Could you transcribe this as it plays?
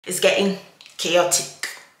It's getting chaotic,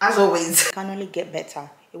 as always. It can only get better.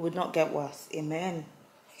 It would not get worse. Amen.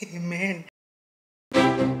 Amen. To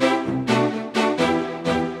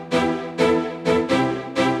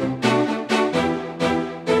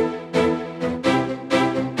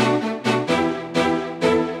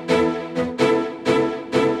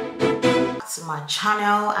my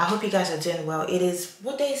channel. I hope you guys are doing well. It is,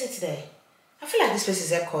 what day is it today? I feel like this place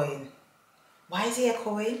is echoing. Why is it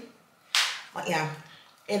echoing? But yeah,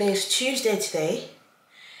 it is Tuesday today.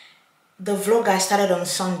 The vlog I started on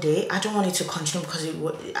Sunday, I don't want it to continue because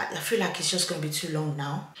I feel like it's just going to be too long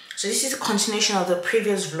now. So this is a continuation of the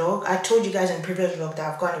previous vlog. I told you guys in the previous vlog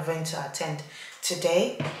that I've got an event to attend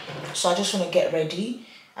today. So I just want to get ready.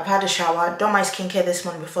 I've had a shower, done my skincare this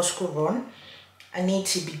morning before school run. I need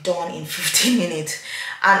to be done in 15 minutes.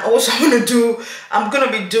 And also I'm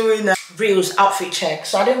gonna be doing a Reels outfit check.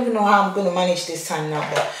 So I don't even know how I'm gonna manage this time now,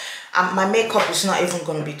 but my makeup is not even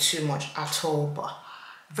gonna be too much at all, but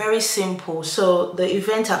very simple. So the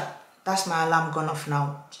event, that's my alarm gone off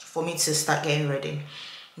now for me to start getting ready.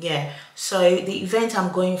 Yeah, so the event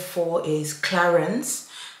I'm going for is Clarins.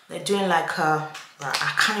 They're doing like I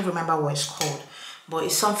can't even remember what it's called, but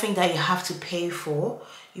it's something that you have to pay for.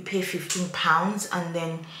 You pay £15 and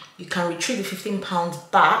then you can retrieve the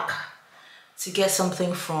 £15 back to get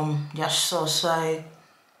something from their store. So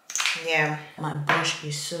yeah, my brush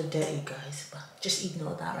is so dirty, guys, but just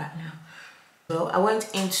ignore that right now. So I went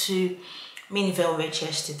into Mini Velvet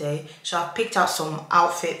yesterday, so I've picked out some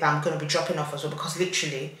outfit that I'm going to be dropping off as well, because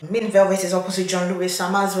literally Mini Velvet is opposite John Lewis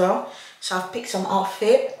Summer as well. So I've picked some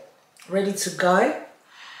outfit ready to go.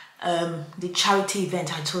 The charity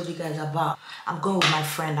event I told you guys about, I'm going with my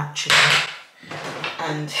friend actually,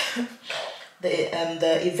 and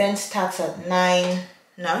the event starts at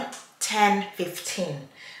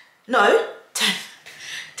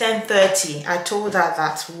 10:30. I told her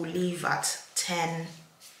that we'll leave at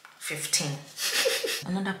 10:15.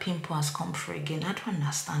 Another pimple has come through again. I don't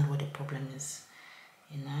understand what the problem is,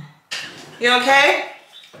 you know. You okay?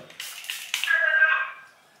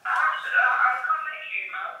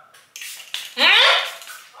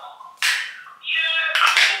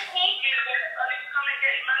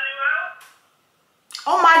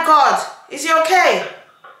 Oh my God, is he okay?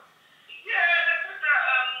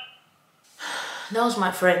 That was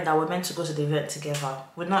my friend that we're meant to go to the event together.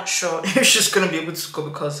 We're not sure if she's going to be able to go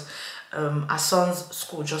because our son's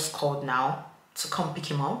school just called now to come pick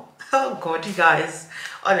him up. Oh God, you guys,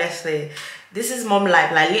 honestly, this is mom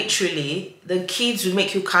life. Like literally, the kids will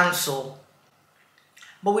make you cancel.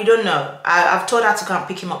 But we don't know. I've told her to come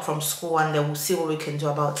pick him up from school and then we'll see what we can do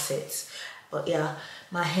about it. But yeah,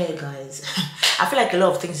 my hair, guys. I feel like a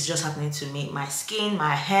lot of things is just happening to me. My skin,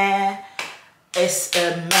 my hair, it's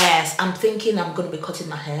a mess. I'm thinking I'm going to be cutting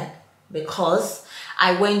my hair because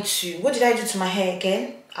I went to, what did I do to my hair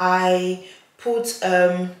again? I put,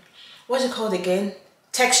 what's it called again?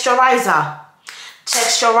 Texturizer.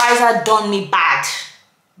 Texturizer done me bad.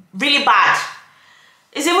 Really bad.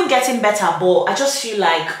 It's even getting better, but I just feel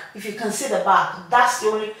like if you can see the back, that's the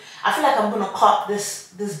only, I feel like I'm going to cut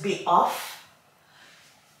this bit off.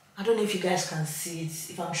 I don't know if you guys can see it,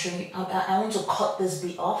 if I'm showing you. I want to cut this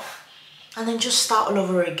bit off and then just start all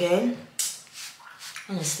over again.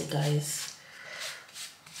 Honestly, guys,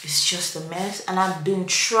 it's just a mess. And I've been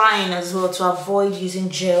trying as well to avoid using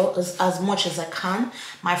gel as much as I can.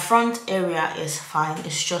 My front area is fine,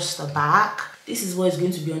 it's just the back. This is what is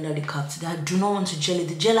going to be under the cap today. I do not want to gel it.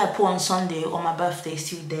 The gel I put on Sunday on my birthday is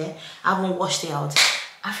still there. I haven't washed it out.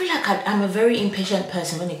 I feel like I'm a very impatient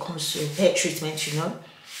person when it comes to hair treatment, you know.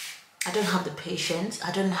 I don't have the patience.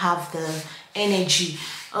 I don't have the energy.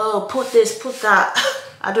 Oh, put this, put that.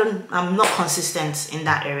 I'm not consistent in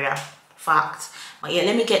that area. Fact. But yeah,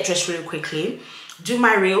 let me get dressed really quickly. Do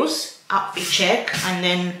my Reels, outfit check, and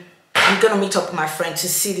then I'm gonna meet up with my friend to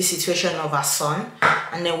see the situation of our son,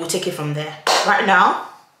 and then we'll take it from there. Right now,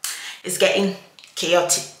 it's getting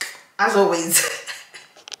chaotic, as always.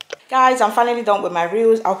 Guys, I'm finally done with my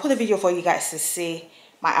Reels. I'll put a video for you guys to see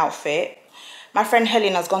my outfit. My friend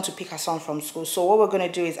Helen has gone to pick her son from school. So what we're going to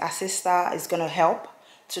do is our sister is going to help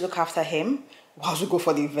to look after him while we go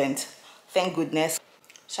for the event. Thank goodness.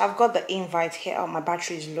 So I've got the invite here. Oh, my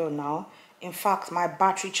battery is low now. In fact, my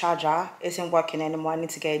battery charger isn't working anymore. I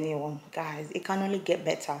need to get a new one. Guys, it can only get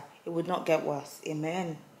better. It would not get worse.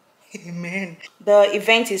 Amen. Amen. The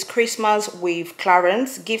event is Christmas with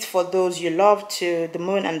Clarins. Gift for those you love to the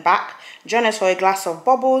moon and back. Join us for a glass of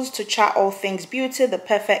bubbles to chat all things beauty. The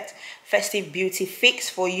perfect festive beauty fix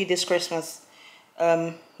for you this Christmas.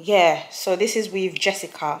 Yeah, so this is with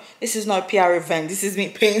Jessica. This is not a PR event. This is me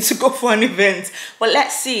paying to go for an event. But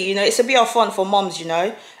let's see, you know, it's a bit of fun for moms, you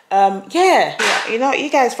know. Yeah, you know, you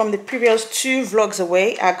guys, from the previous 2 vlogs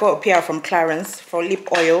away, I got a PR from Clarins for lip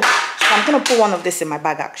oil. So I'm gonna put one of this in my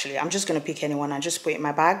bag. Actually, I'm just gonna pick anyone and just put it in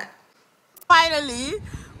my bag. Finally,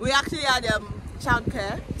 we actually had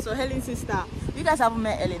childcare. So Helen's sister, you guys haven't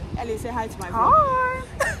met Ellen. Ellen, say hi to my vlog.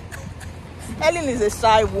 Hi. Ellen is a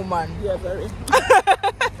shy woman. Yeah, very.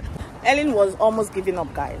 Ellen was almost giving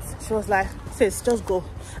up, guys. She was like, sis, just go.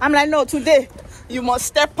 I'm like, no, today you must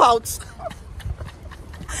step out.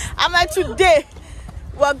 I'm like, today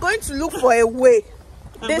we're going to look for a way.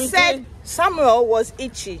 They said Samuel was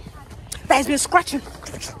itchy. That has been scratching.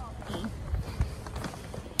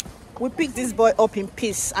 We picked this boy up in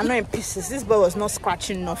peace. I'm not in pieces. This boy was not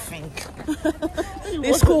scratching nothing.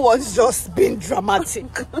 The school was just being dramatic.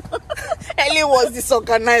 Ellie was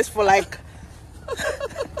disorganized for like...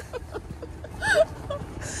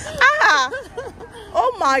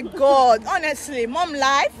 Oh my God, honestly, mom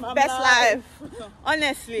life, best life.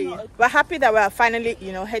 Honestly, we're happy that we're finally,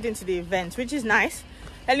 you know, heading to the event, which is nice.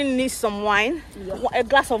 Ellen needs some wine, a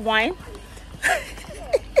glass of wine.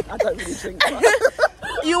 I don't really drink.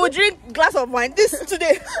 You would drink a glass of wine this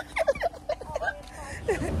today.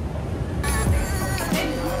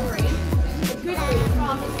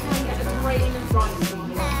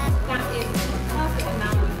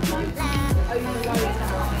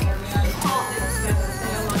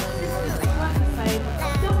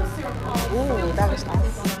 Ooh, that was nice.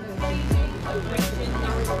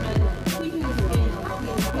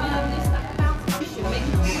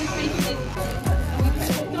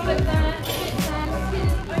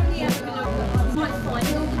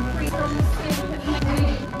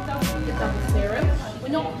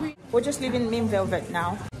 We're just leaving Main Velvet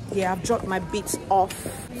now. Yeah, I've dropped my beats off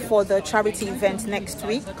for the charity event next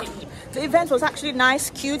week. The event was actually nice,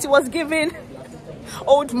 cute. It was giving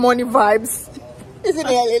old money vibes. Isn't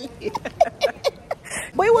it, Ellen?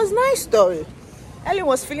 But it was nice though. Ellen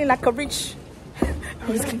was feeling like a rich...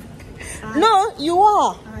 No, you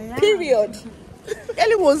are. Period.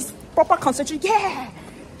 Ellen was proper concentration. Yeah.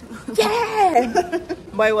 Yeah.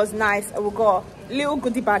 But it was nice. We got a little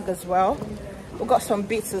goodie bag as well. We got some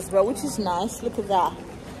beats as well, which is nice. Look at that.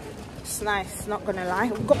 It's nice, not gonna lie.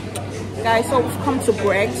 We've got, guys, so we've come to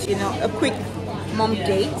Greg's, you know, a quick mom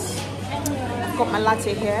date. I've got my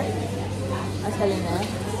latte here. That's Helen there.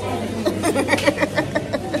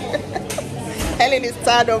 Helen is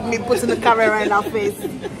tired of me putting the camera in her face.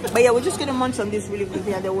 But yeah, we're just gonna munch on this really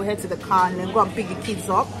quickly and then we'll head to the car and then go and pick the kids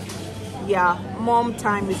up. Yeah, mom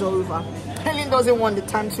time is over. Helen doesn't want the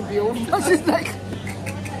time to be over. She's like,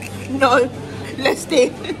 no, let's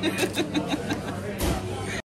stay.